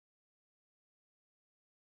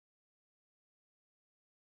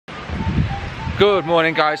Good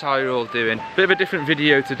morning guys, how are you all doing? Bit of a different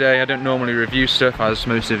video today. I don't normally review stuff, as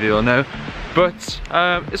most of you all know, but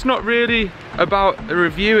it's not really about a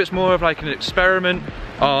review, it's more of like an experiment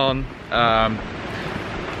on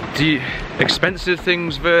the expensive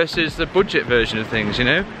things versus the budget version of things, you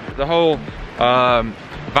know? The whole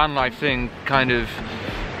van life thing kind of,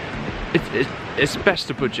 it's best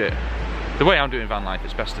to budget. The way I'm doing van life,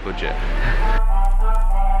 it's best to budget.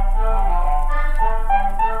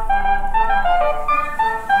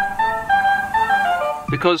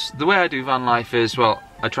 Because the way I do van life is, well,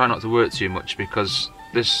 I try not to work too much because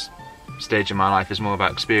this stage of my life is more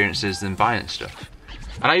about experiences than buying stuff.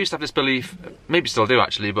 And I used to have this belief, maybe still do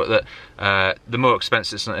actually, but that the more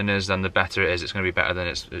expensive something is, then the better it is. It's going to be better than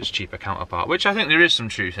its cheaper counterpart, which I think there is some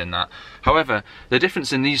truth in that. However, the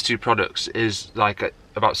difference in these two products is like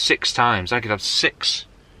about 6 times. I could have 6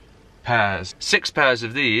 pairs. 6 pairs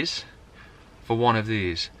of these for one of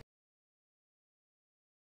these.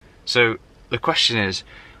 So the question is,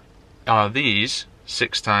 are these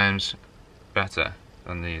 6 times better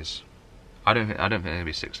than these? I don't think they're going to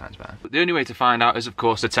be 6 times better. But the only way to find out is, of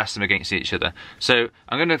course, to test them against each other. So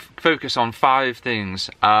I'm going to focus on 5 things.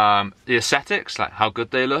 The aesthetics, like how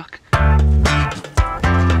good they look.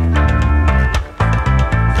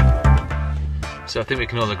 So I think we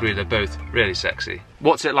can all agree they're both really sexy.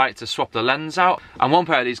 What's it like to swap the lens out? And one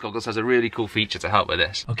pair of these goggles has a really cool feature to help with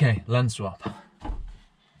this. Okay, lens swap.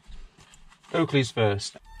 Oakley's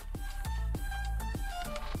first.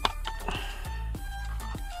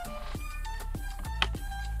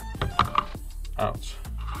 Ouch.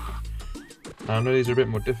 I know these are a bit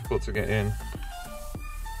more difficult to get in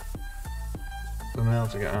than they are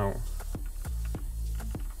to get out.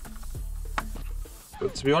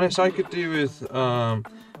 But to be honest, I could do with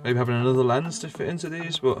maybe having another lens to fit into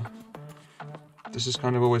these, but this has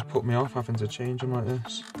kind of always put me off having to change them like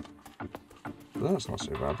this. But that's not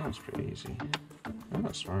so bad, that's pretty easy. Oh,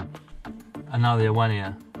 that's fine. And now the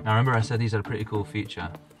Awenia. Now remember I said these had a pretty cool feature.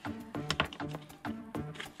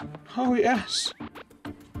 Oh yes!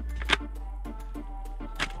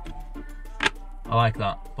 I like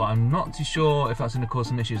that, but I'm not too sure if that's going to cause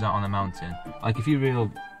some issues out on the mountain. Like if you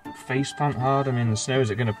real face plant hard, I mean the snow, is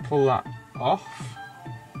it going to pull that off?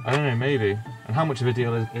 I don't know, maybe. And how much of a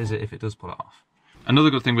deal is it if it does pull it off? Another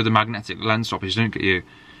good thing with the magnetic lens swap is you don't get your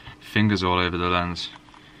fingers all over the lens.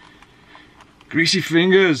 Greasy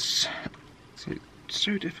fingers! It's like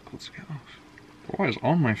so difficult to get off. But what is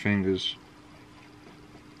on my fingers?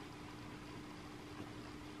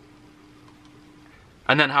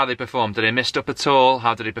 And then how they perform. Do they mist up at all?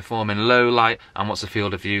 How do they perform in low light? And what's the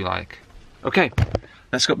field of view like? Okay,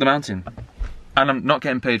 let's go up the mountain. And I'm not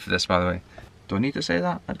getting paid for this, by the way. Do I need to say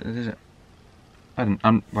that? Is it? Well,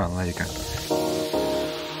 there you go.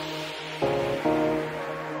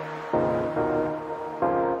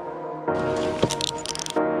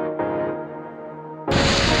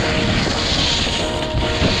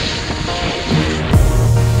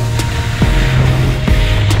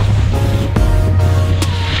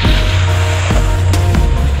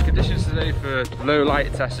 Low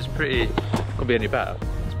light test is pretty, couldn't be any better.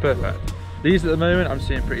 It's perfect. These at the moment I'm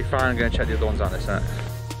seeing pretty fine. I'm going to check the other ones out in a sec.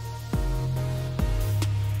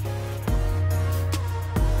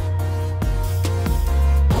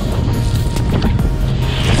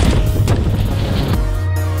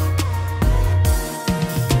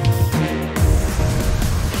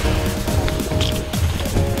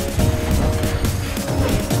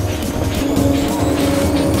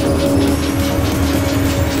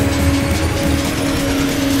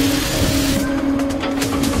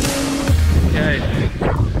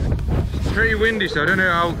 Windy, so I don't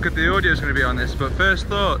know how good the audio is going to be on this, but first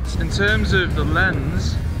thoughts, in terms of the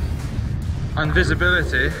lens and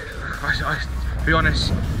visibility, to be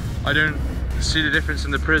honest, I don't see the difference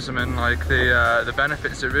in the Prizm and like the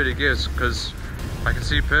benefits it really gives, because I can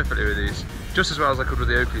see perfectly with these, just as well as I could with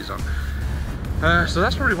the Oakleys on. So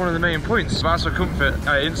that's probably one of the main points. As for comfort,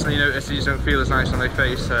 I instantly notice these don't feel as nice on my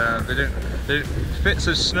face. They don't fit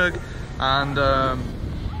so snug, and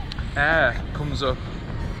air comes up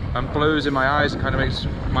and blows in my eyes and kind of makes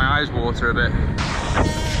my eyes water a bit.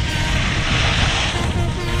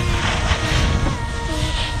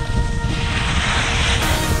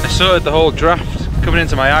 I sorted the whole draft coming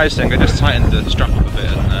into my eyes thing. I just tightened the strap up a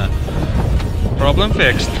bit and problem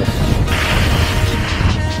fixed.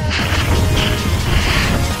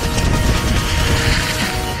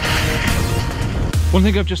 One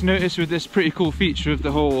thing I've just noticed with this pretty cool feature of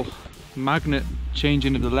the whole magnet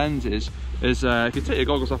changing of the lenses is if you take your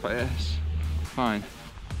goggles off like this, fine.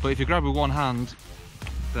 But if you grab with one hand,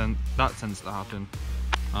 then that tends to happen.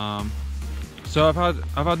 So I've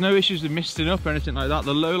had no issues with misting up or anything like that.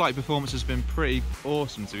 The low light performance has been pretty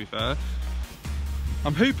awesome, to be fair.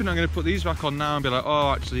 I'm hoping I'm going to put these back on now and be like,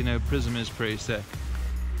 oh, actually, you know, Prizm is pretty sick.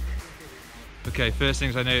 Okay, first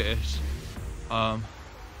things I noticed, a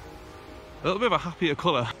little bit of a happier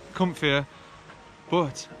colour, comfier,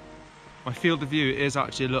 but my field of view is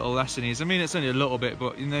actually a little less than easy. I mean, it's only a little bit,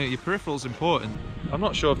 but you know, your peripheral's important. I'm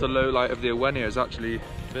not sure if the low light of the Awenia is actually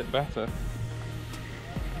a bit better.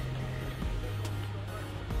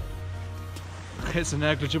 It's a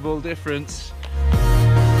negligible difference.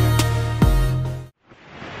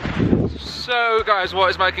 So guys, what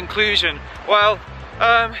is my conclusion? Well,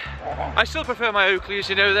 I still prefer my Oakleys,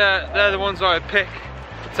 you know, they're the ones that I pick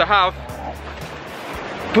to have.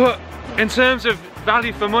 But in terms of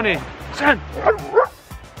value for money,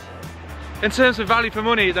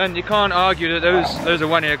 then you can't argue that those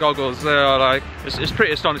Awenia goggles, they are like, it's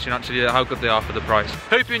pretty astonishing actually how good they are for the price.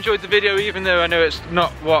 Hope you enjoyed the video, even though I know it's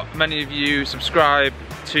not what many of you subscribe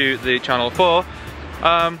to the channel for.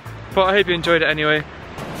 But I hope you enjoyed it anyway.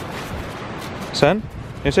 Sen,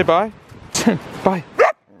 you say bye? Bye.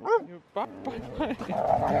 Bye.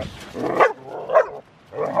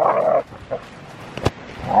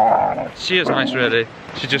 She is nice, really.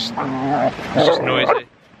 She's just noisy.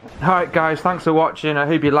 Alright guys, thanks for watching. I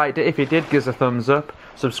hope you liked it. If you did, give us a thumbs up.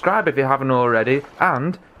 Subscribe if you haven't already.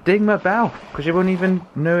 And ding my bell, because you won't even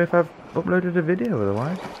know if I've uploaded a video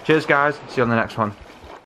otherwise. Cheers guys, see you on the next one.